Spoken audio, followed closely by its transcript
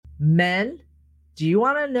Men, do you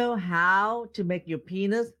want to know how to make your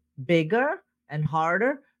penis bigger and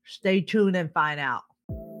harder? Stay tuned and find out.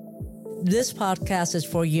 This podcast is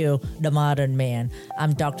for you, the modern man.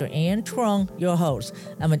 I'm Dr. Ann Trung, your host.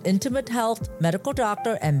 I'm an intimate health medical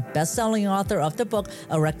doctor and best-selling author of the book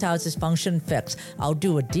Erectile Dysfunction Fix. I'll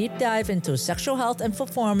do a deep dive into sexual health and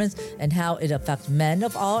performance and how it affects men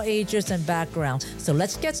of all ages and backgrounds. So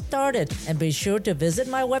let's get started, and be sure to visit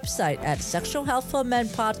my website at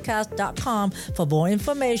sexualhealthformenpodcast.com for more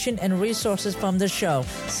information and resources from the show.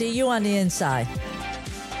 See you on the inside.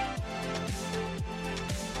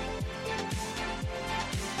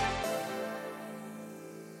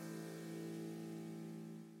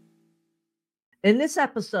 In this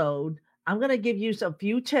episode, I'm going to give you a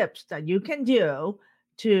few tips that you can do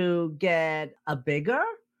to get a bigger,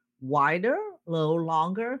 wider, a little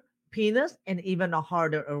longer penis and even a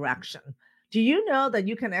harder erection. Do you know that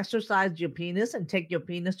you can exercise your penis and take your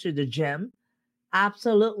penis to the gym?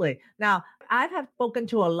 Absolutely. Now, I have spoken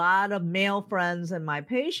to a lot of male friends and my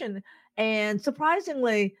patient, and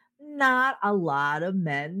surprisingly, not a lot of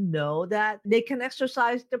men know that they can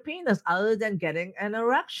exercise the penis other than getting an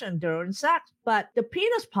erection during sex. But the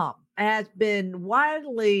penis pump has been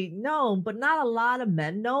widely known, but not a lot of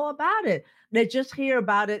men know about it. They just hear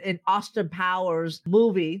about it in Austin Powers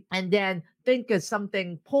movie and then think it's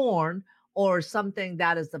something porn or something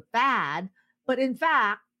that is a fad. But in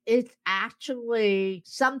fact, it's actually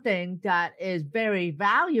something that is very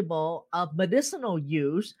valuable of medicinal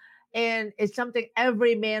use. And it's something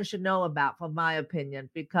every man should know about, from my opinion,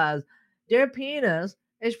 because their penis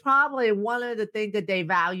is probably one of the things that they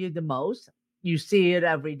value the most. You see it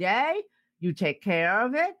every day, you take care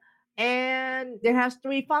of it. And it has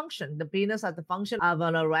three functions. The penis has the function of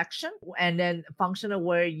an erection, and then function of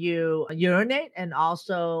where you urinate, and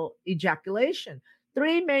also ejaculation.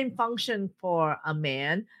 Three main functions for a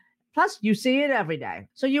man. Plus, you see it every day.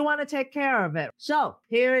 So you want to take care of it. So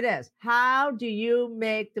here it is. How do you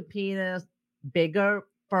make the penis bigger,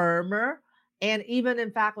 firmer, and even,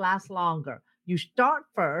 in fact, last longer? You start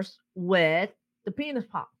first with the penis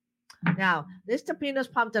pump. Now, this is the penis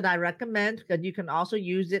pump that I recommend, because you can also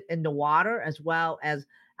use it in the water as well as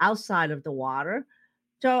outside of the water.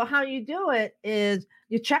 So how you do it is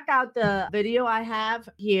you check out the video I have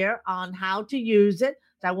here on how to use it.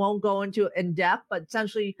 So I won't go into in depth, but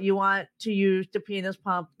essentially you want to use the penis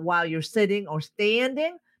pump while you're sitting or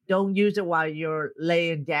standing. Don't use it while you're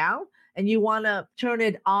laying down. And you want to turn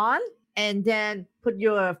it on and then put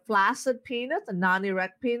your flaccid penis, a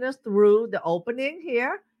non-erect penis, through the opening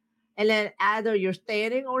here. And then either you're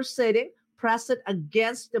standing or sitting, press it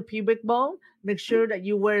against the pubic bone. Make sure that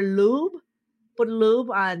you wear lube. Put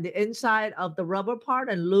lube on the inside of the rubber part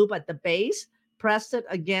and lube at the base. Press it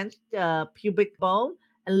against the pubic bone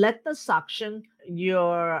and let the suction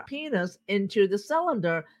your penis into the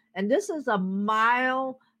cylinder. And this is a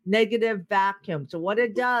mild negative vacuum. So what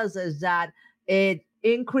it does is that it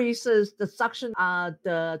increases the suction of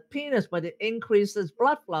the penis, but it increases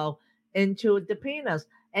blood flow into the penis.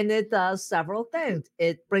 And it does several things.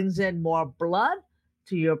 It brings in more blood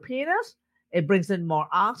to your penis. It brings in more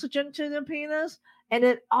oxygen to the penis, and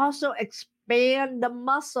it also expands the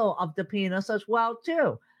muscle of the penis as well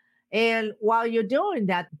too. And while you're doing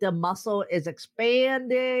that, the muscle is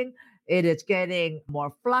expanding, it is getting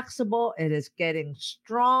more flexible, it is getting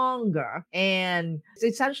stronger. And it's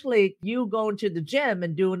essentially you going to the gym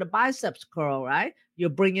and doing a biceps curl, right? You're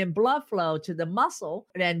bringing blood flow to the muscle,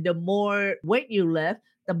 and the more weight you lift,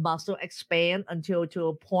 the muscle expands until to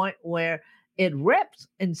a point where it rips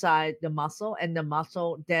inside the muscle, and the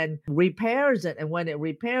muscle then repairs it. And when it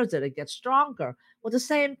repairs it, it gets stronger. Well, the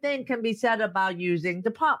same thing can be said about using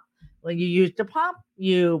the pump. When you use the pump,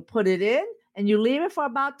 you put it in and you leave it for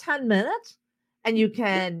about 10 minutes, and you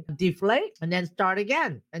can deflate and then start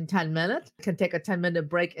again in 10 minutes. You can take a 10-minute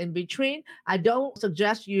break in between. I don't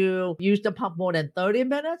suggest you use the pump more than 30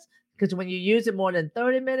 minutes, because when you use it more than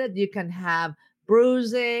 30 minutes, you can have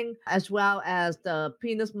bruising, as well as the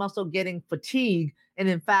penis muscle getting fatigued. And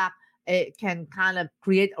in fact, it can kind of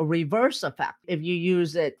create a reverse effect if you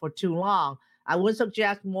use it for too long. I would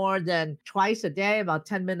suggest more than twice a day, about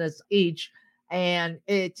 10 minutes each. And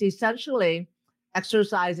it's essentially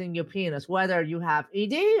exercising your penis, whether you have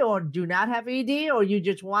ED or do not have ED, or you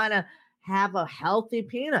just want to have a healthy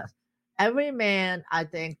penis. Every man, I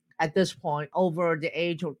think, at this point, over the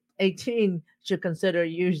age of 18, should consider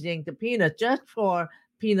using the penis just for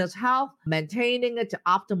penis health, maintaining it to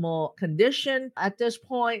optimal condition at this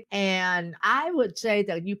point. And I would say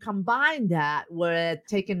that you combine that with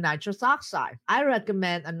taking nitrous oxide. I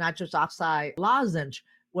recommend a nitrous oxide lozenge,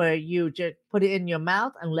 where you just put it in your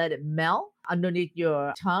mouth and let it melt underneath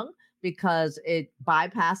your tongue because it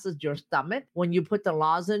bypasses your stomach. When you put the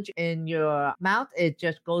lozenge in your mouth, it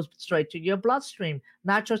just goes straight to your bloodstream.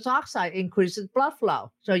 Nitrous oxide increases blood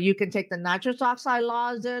flow. So you can take the nitrous oxide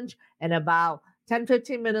lozenge and about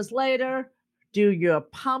 10-15 minutes later, do your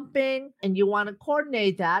pumping, and you want to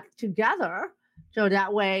coordinate that together so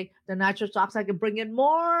that way the nitrous oxide can bring in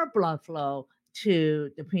more blood flow to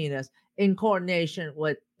the penis in coordination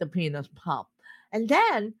with the penis pump. And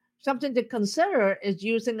then something to consider is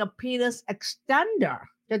using a penis extender.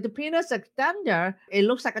 The penis extender, it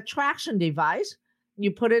looks like a traction device.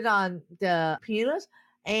 You put it on the penis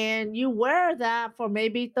and you wear that for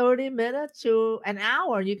maybe 30 minutes to an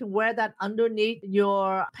hour. You can wear that underneath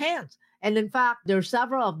your pants. And in fact, there's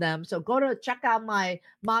several of them. So go to check out my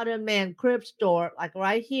Modern Man Crib store, like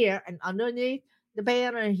right here, and underneath the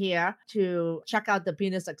banner here to check out the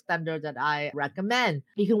penis extender that I recommend.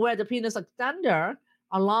 You can wear the penis extender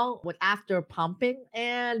along with after pumping,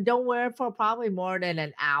 and don't wear it for probably more than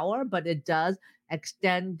an hour, but it does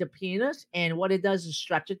extend the penis. And what it does is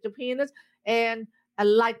stretches the penis. And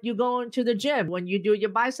like you go into the gym when you do your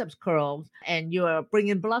biceps curls and you're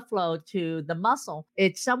bringing blood flow to the muscle,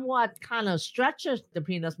 it somewhat kind of stretches the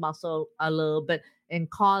penis muscle a little bit and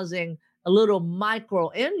causing a little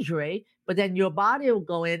micro injury, but then your body will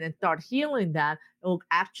go in and start healing that. It will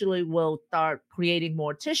actually will start creating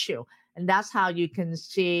more tissue. And that's how you can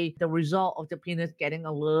see the result of the penis getting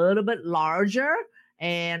a little bit larger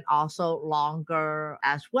and also longer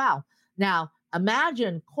as well. Now,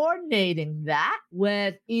 imagine coordinating that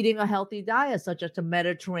with eating a healthy diet, such as the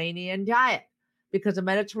Mediterranean diet, because the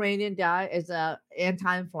Mediterranean diet is an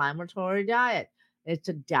anti-inflammatory diet. It's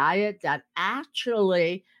a diet that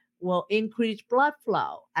actually will increase blood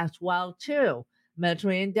flow as well too.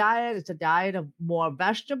 Mediterranean diet is a diet of more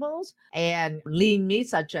vegetables and lean meat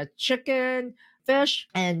such as chicken, fish,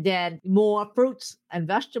 and then more fruits and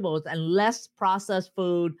vegetables and less processed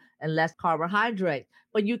food and less carbohydrate.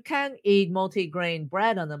 But you can eat multi-grain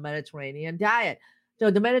bread on the Mediterranean diet.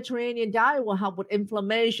 So the Mediterranean diet will help with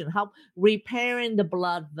inflammation, help repairing the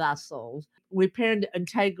blood vessels, repairing the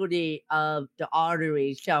integrity of the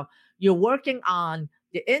arteries. So you're working on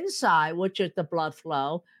the inside, which is the blood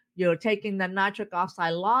flow. You're taking the nitric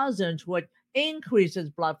oxide lozenge, which increases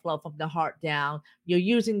blood flow from the heart down. You're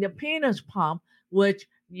using the penis pump, which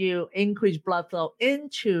you increase blood flow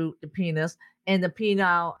into the penis, and the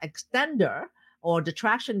penile extender or the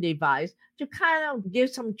traction device to kind of give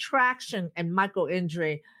some traction and micro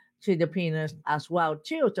injury to the penis as well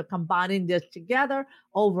too. So combining this together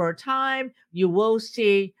over time, you will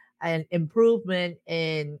see an improvement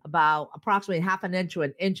in about approximately half an inch to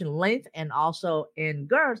an inch in length and also in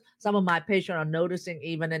girth. Some of my patients are noticing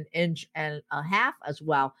even an inch and a half as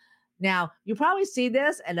well. Now, you probably see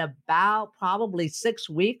this in about probably 6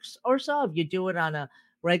 weeks or so if you do it on a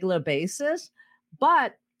regular basis.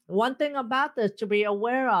 But one thing about this to be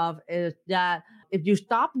aware of is that if you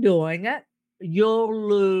stop doing it, you'll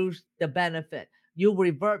lose the benefit. You'll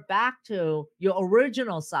revert back to your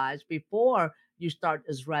original size before you start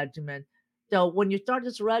this regimen. So when you start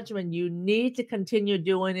this regimen, you need to continue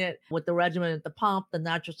doing it with the regimen at the pump, the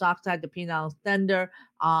nitrous oxide, the penile extender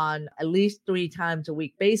on at least 3 times a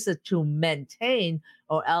week basis to maintain,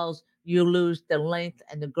 or else you lose the length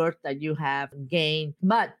and the girth that you have gained.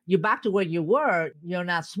 But you're back to where you were. You're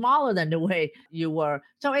not smaller than the way you were.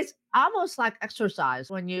 So it's almost like exercise.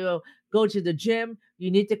 When you go to the gym, you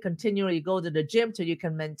need to continually go to the gym so you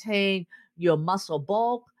can maintain your muscle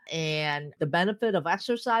bulk and the benefit of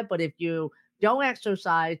exercise. But if you don't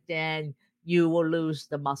exercise, then you will lose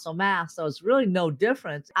the muscle mass. So it's really no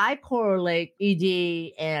difference. I correlate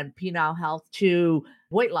ED and penile health to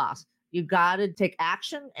weight loss. You got to take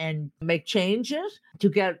action and make changes to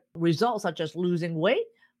get results, such as losing weight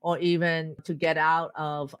or even to get out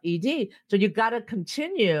of ED. So you got to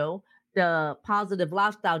continue the positive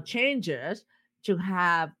lifestyle changes to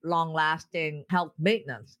have long lasting health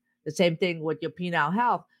maintenance. The same thing with your penile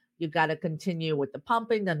health. You got to continue with the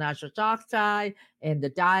pumping, the nitrous oxide, and the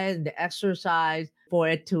diet and the exercise for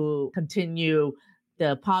it to continue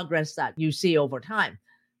the progress that you see over time.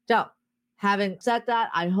 So, having said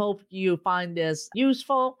that, I hope you find this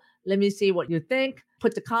useful. Let me see what you think.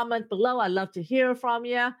 Put the comment below. I'd love to hear from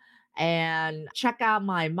you. And check out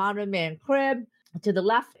my Modern Man Crib to the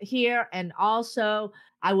left here. And also,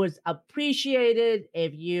 I would appreciate it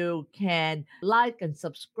if you can like and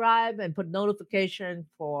subscribe and put notification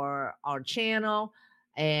for our channel.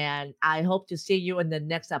 And I hope to see you in the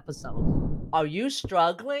next episode. Are you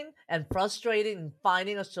struggling and frustrated in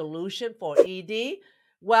finding a solution for ED?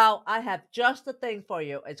 Well, I have just the thing for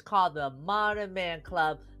you. It's called the Modern Man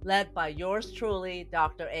Club, led by yours truly,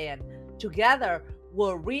 Dr. Ann. Together,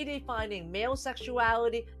 we're redefining male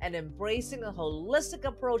sexuality and embracing a holistic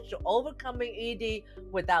approach to overcoming ED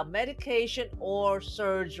without medication or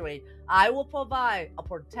surgery. I will provide a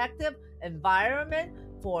protective environment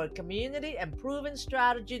for a community and proven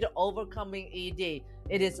strategy to overcoming ED.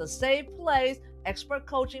 It is a safe place, expert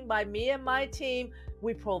coaching by me and my team.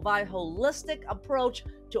 We provide holistic approach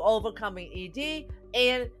to overcoming ED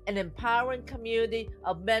and an empowering community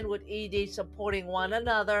of men with ED supporting one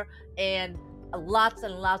another, and lots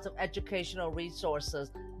and lots of educational resources.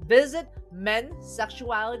 Visit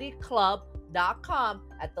mensexualityclub.com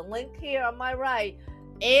at the link here on my right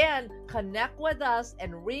and connect with us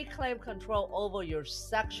and reclaim control over your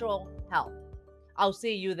sexual health. I'll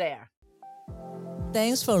see you there.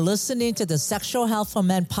 Thanks for listening to the Sexual Health for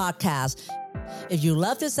Men podcast. If you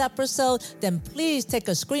love this episode, then please take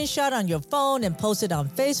a screenshot on your phone and post it on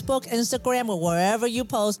Facebook, Instagram, or wherever you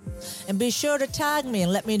post. And be sure to tag me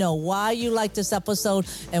and let me know why you like this episode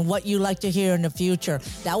and what you like to hear in the future.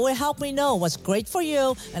 That will help me know what's great for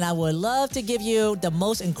you, and I would love to give you the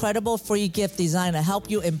most incredible free gift designed to help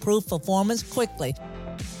you improve performance quickly.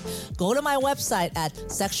 Go to my website at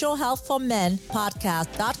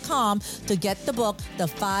sexualhealthformenpodcast.com to get the book, The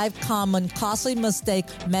 5 Common Costly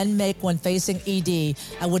Mistakes Men Make When Facing ED.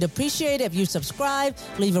 I would appreciate it if you subscribe,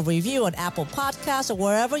 leave a review on Apple Podcasts or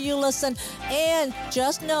wherever you listen, and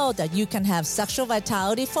just know that you can have sexual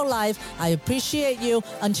vitality for life. I appreciate you.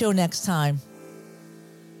 Until next time.